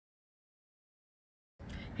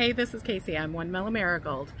Hey, this is Casey. I'm One Mellow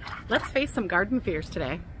Marigold. Let's face some garden fears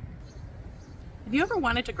today. Have you ever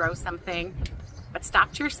wanted to grow something but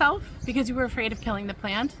stopped yourself because you were afraid of killing the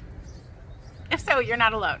plant? If so, you're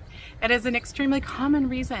not alone. It is an extremely common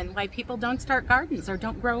reason why people don't start gardens or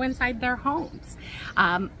don't grow inside their homes.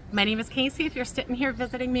 My name is Casey. If you're sitting here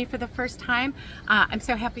visiting me for the first time, I'm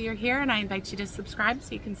so happy you're here, and I invite you to subscribe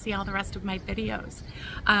so you can see all the rest of my videos.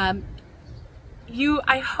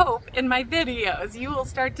 I hope in my videos you will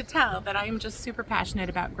start to tell that I am just super passionate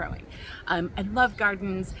about growing. I love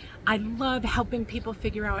gardens. I love helping people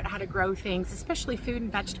figure out how to grow things, especially food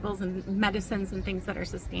and vegetables and medicines and things that are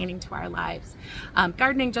sustaining to our lives.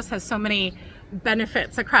 Gardening just has so many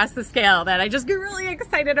benefits across the scale that I just get really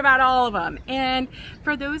excited about all of them. And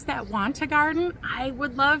for those that want to garden, I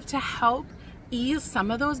would love to help ease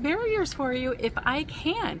some of those barriers for you if I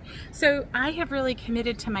can. So I have really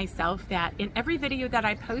committed to myself that in every video that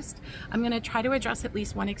I post, I'm going to try to address at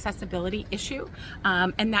least one accessibility issue.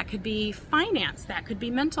 And that could be finance, that could be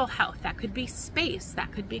mental health, that could be space,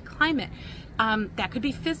 that could be climate, that could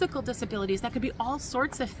be physical disabilities, that could be all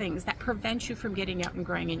sorts of things that prevent you from getting out and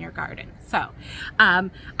growing in your garden. So I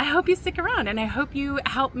hope you stick around, and I hope you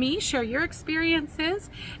help me share your experiences,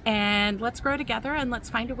 and let's grow together and let's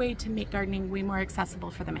find a way to make gardening way more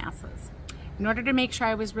accessible for the masses. In order to make sure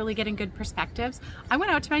I was really getting good perspectives, I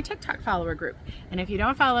went out to my TikTok follower group. And if you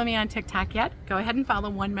don't follow me on TikTok yet, go ahead and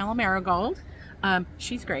follow One Mellow Marigold.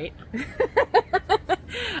 She's great.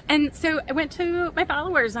 And so I went to my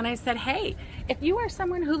followers and I said, hey, if you are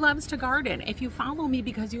someone who loves to garden, if you follow me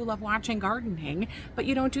because you love watching gardening, but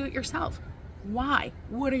you don't do it yourself, why?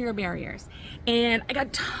 What are your barriers? And I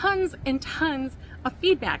got tons and tons of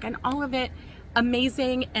feedback, and all of it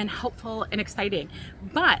amazing and helpful and exciting.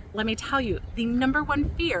 But let me tell you, the number one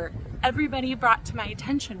fear everybody brought to my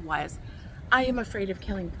attention was, I am afraid of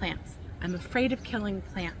killing plants. I'm afraid of killing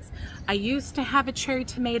plants. I used to have a cherry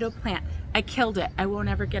tomato plant. I killed it. I won't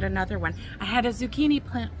ever get another one. I had a zucchini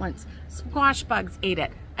plant once. Squash bugs ate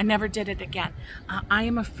it. I never did it again. I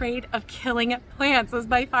am afraid of killing plants was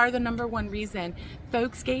by far the number one reason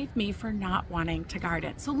folks gave me for not wanting to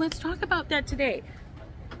garden. So let's talk about that today.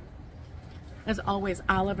 As always,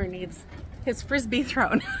 Oliver needs his frisbee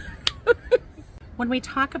thrown. When we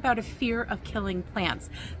talk about a fear of killing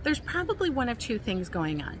plants, there's probably one of two things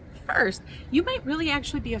going on. First, you might really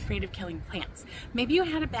actually be afraid of killing plants. Maybe you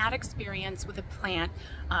had a bad experience with a plant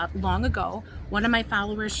long ago. One of my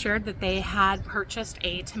followers shared that they had purchased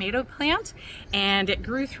a tomato plant and it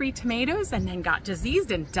grew 3 tomatoes and then got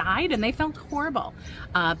diseased and died, and they felt horrible.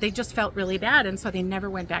 They just felt really bad, and so they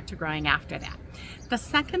never went back to growing after that. The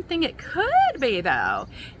second thing it could be, though,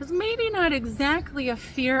 is maybe not exactly a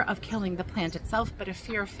fear of killing the plant itself, but a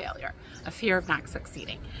fear of failure, a fear of not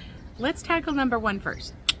succeeding. Let's tackle number one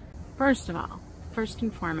first. First of all, first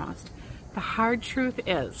and foremost, the hard truth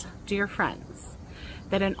is, dear friends,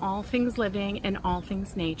 that in all things living, in all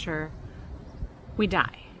things nature, we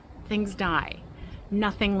die. Things die.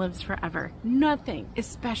 Nothing lives forever. Nothing,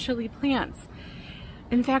 especially plants.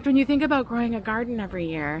 In fact, when you think about growing a garden every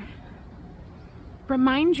year,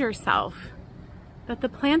 remind yourself that the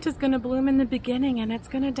plant is going to bloom in the beginning and it's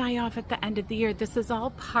going to die off at the end of the year. This is all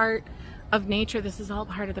part of nature. This is all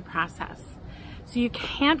part of the process. So you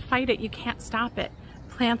can't fight it. You can't stop it.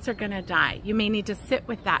 Plants are going to die. You may need to sit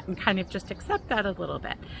with that and kind of just accept that a little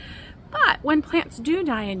bit. But when plants do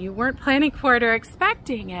die and you weren't planning for it or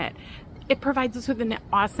expecting it, it provides us with an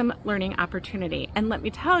awesome learning opportunity. And let me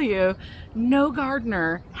tell you, no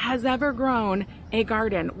gardener has ever grown a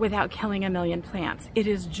garden without killing 1,000,000 plants. It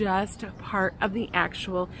is just part of the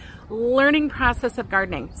actual learning process of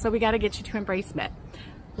gardening. So we got to get you to embrace it.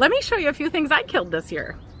 Let me show you a few things I killed this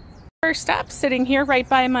year. First up, sitting here right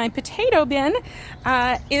by my potato bin,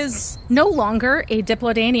 is no longer a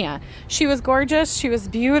Diplodania. She was gorgeous. She was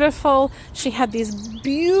beautiful. She had these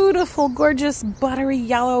beautiful, gorgeous, buttery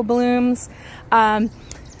yellow blooms.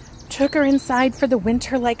 Took her inside for the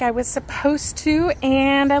winter like I was supposed to,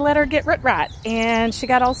 and I let her get root rot. And she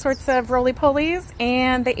got all sorts of roly-polies,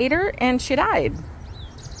 and they ate her, and she died.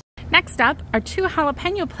 Next up are 2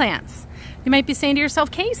 jalapeno plants. You might be saying to yourself,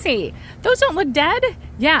 Casey, those don't look dead.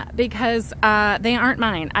 Yeah, because they aren't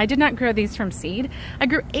mine. I did not grow these from seed. I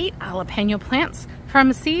grew 8 jalapeno plants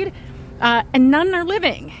from seed, and none are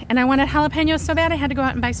living. And I wanted jalapenos so bad I had to go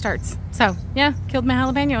out and buy starts. So yeah, killed my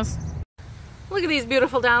jalapenos. Look at these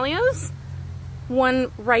beautiful dahlias.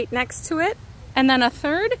 One right next to it, and then a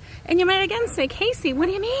third. And you might again say, Casey, what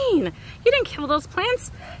do you mean? You didn't kill those plants?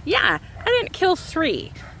 Yeah, I didn't kill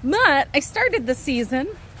 3, but I started the season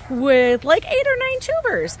with like 8 or 9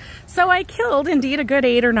 tubers. So I killed indeed a good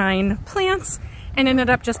 8 or 9 plants and ended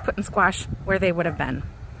up just putting squash where they would have been.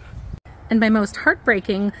 And my most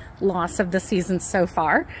heartbreaking loss of the season so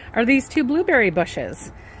far are these two blueberry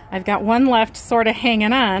bushes. I've got one left sort of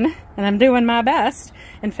hanging on, and I'm doing my best.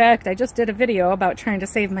 In fact, I just did a video about trying to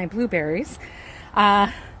save my blueberries.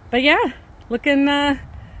 But yeah, looking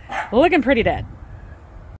pretty dead.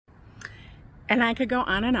 And I could go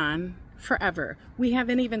on and on forever. We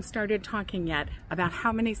haven't even started talking yet about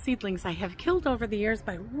how many seedlings I have killed over the years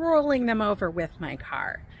by rolling them over with my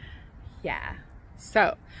car. Yeah.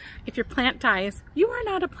 So, if your plant dies, you are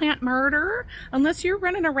not a plant murderer unless you're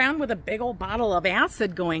running around with a big old bottle of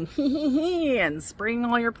acid going hee hee hee and spraying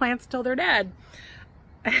all your plants till they're dead.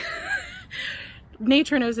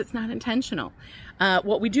 Nature knows it's not intentional.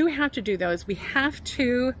 What we do have to do though is we have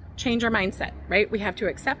to change our mindset, right? We have to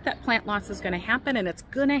accept that plant loss is going to happen, and it's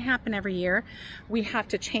going to happen every year. We have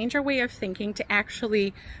to change our way of thinking to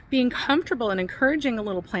actually being comfortable and encouraging a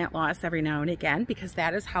little plant loss every now and again, because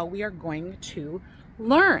that is how we are going to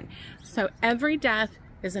learn. So every death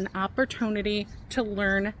is an opportunity to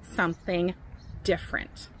learn something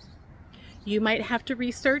different. You might have to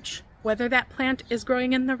research whether that plant is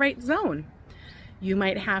growing in the right zone. You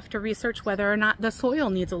might have to research whether or not the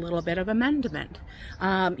soil needs a little bit of amendment.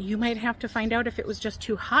 You might have to find out if it was just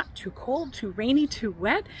too hot, too cold, too rainy, too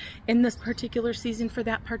wet in this particular season for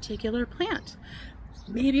that particular plant.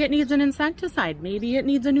 Maybe it needs an insecticide. Maybe it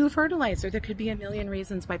needs a new fertilizer. There could be a million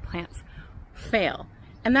reasons why plants fail.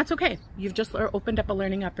 And that's okay. You've just opened up a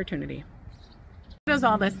learning opportunity. What does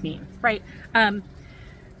all this mean, right?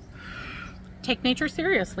 Take nature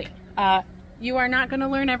seriously. You are not going to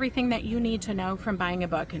learn everything that you need to know from buying a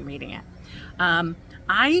book and reading it.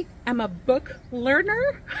 I am a book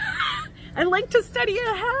learner. I like to study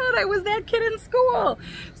ahead. I was that kid in school.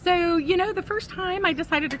 So, you know, the first time I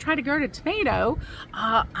decided to try to grow a tomato,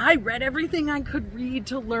 I read everything I could read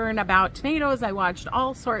to learn about tomatoes. I watched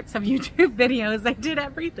all sorts of YouTube videos. I did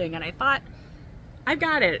everything, and I thought, I've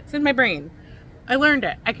got it. It's in my brain. I learned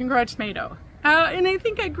it. I can grow a tomato. And I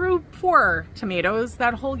think I grew 4 tomatoes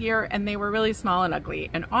that whole year, and they were really small and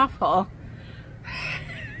ugly and awful.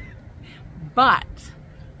 But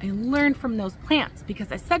I learned from those plants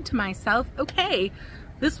because I said to myself, okay,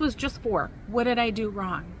 this was just 4. What did I do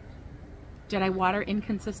wrong? Did I water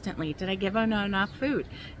inconsistently? Did I give them enough food?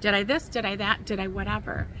 Did I this? Did I that? Did I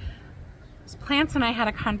whatever? Those plants and I had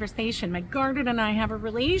a conversation. My garden and I have a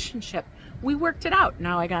relationship. We worked it out.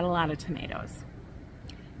 Now I got a lot of tomatoes.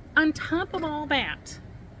 On top of all that,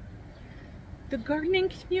 the gardening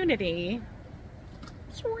community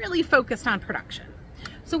is really focused on production.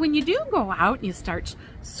 So when you do go out and you start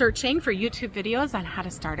searching for YouTube videos on how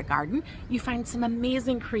to start a garden, you find some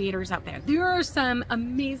amazing creators out there. There are some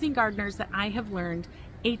amazing gardeners that I have learned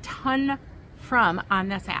a ton from on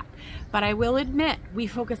this app. But I will admit, we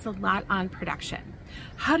focus a lot on production.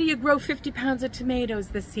 How do you grow 50 pounds of tomatoes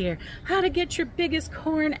this year? How to get your biggest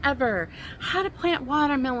corn ever? How to plant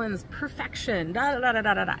watermelons, perfection, da da da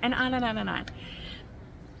da da da, and on and on and on. It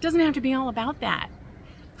doesn't have to be all about that.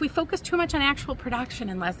 If we focus too much on actual production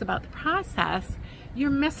and less about the process,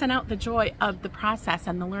 you're missing out the joy of the process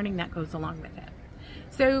and the learning that goes along with it.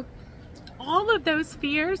 So all of those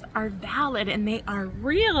fears are valid and they are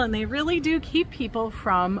real, and they really do keep people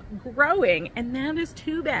from growing, and that is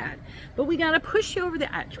too bad. But we got to push you over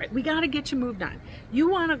the edge, right? We got to get you moved on. You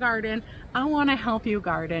want to garden, I want to help you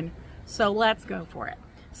garden, so let's go for it.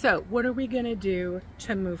 So what are we going to do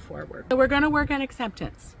to move forward? So we're going to work on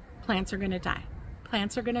acceptance. Plants are going to die.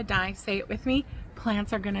 Plants are going to die. Say it with me.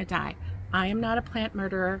 Plants are going to die. I am not a plant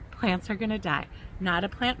murderer. Plants are going to die. Not a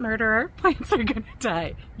plant murderer. Plants are going to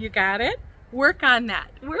die. You got it? Work on that.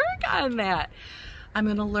 Work on that. I'm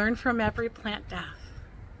going to learn from every plant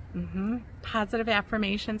death. Positive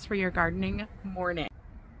affirmations for your gardening morning.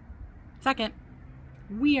 Second,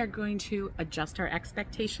 we are going to adjust our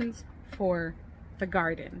expectations for the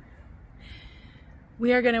garden.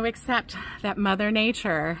 We are going to accept that Mother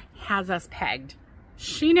Nature has us pegged.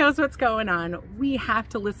 She knows what's going on. We have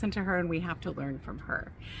to listen to her and we have to learn from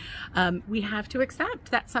her. We have to accept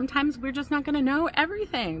that sometimes we're just not going to know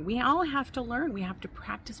everything. We all have to learn. We have to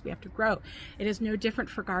practice. We have to grow. It is no different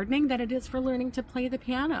for gardening than it is for learning to play the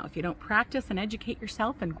piano. If you don't practice and educate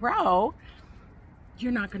yourself and grow,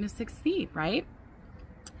 you're not going to succeed, right?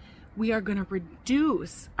 We are going to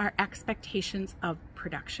reduce our expectations of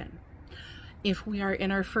production. If we are in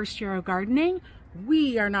our first year of gardening,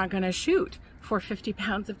 we are not going to shoot for 50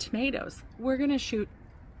 pounds of tomatoes. We're going to shoot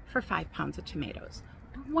for 5 pounds of tomatoes,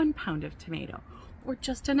 or 1 pound of tomato, or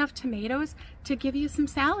just enough tomatoes to give you some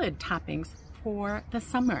salad toppings for the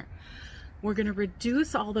summer. We're going to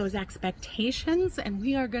reduce all those expectations, and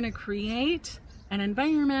we are going to create an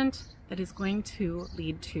environment that is going to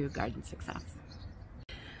lead to garden success.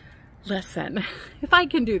 Listen, if I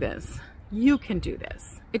can do this, you can do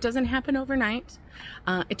this. It doesn't happen overnight.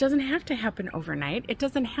 It doesn't have to happen overnight. It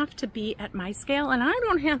doesn't have to be at my scale, and I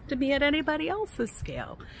don't have to be at anybody else's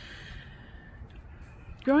scale.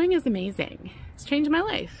 Growing is amazing. It's changed my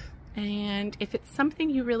life. And if it's something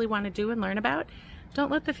you really want to do and learn about,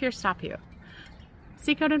 don't let the fear stop you.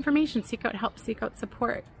 Seek out information, seek out help, seek out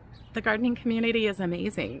support. The gardening community is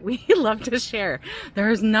amazing. We love to share. There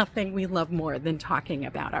is nothing we love more than talking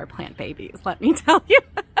about our plant babies, let me tell you.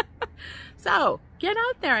 So get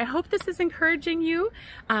out there. I hope this is encouraging you.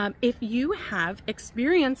 If you have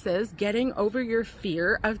experiences getting over your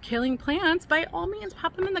fear of killing plants, by all means,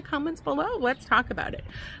 pop them in the comments below. Let's talk about it.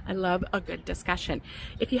 I love a good discussion.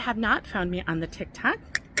 If you have not found me on the TikTok,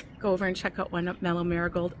 go over and check out One Up Mellow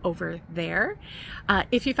Marigold over there.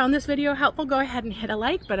 If you found this video helpful, go ahead and hit a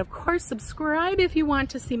like, but of course subscribe if you want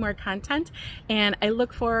to see more content. And I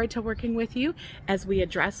look forward to working with you as we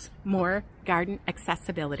address more garden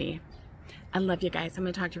accessibility. I love you guys. I'm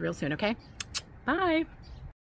going to talk to you real soon, okay? Bye.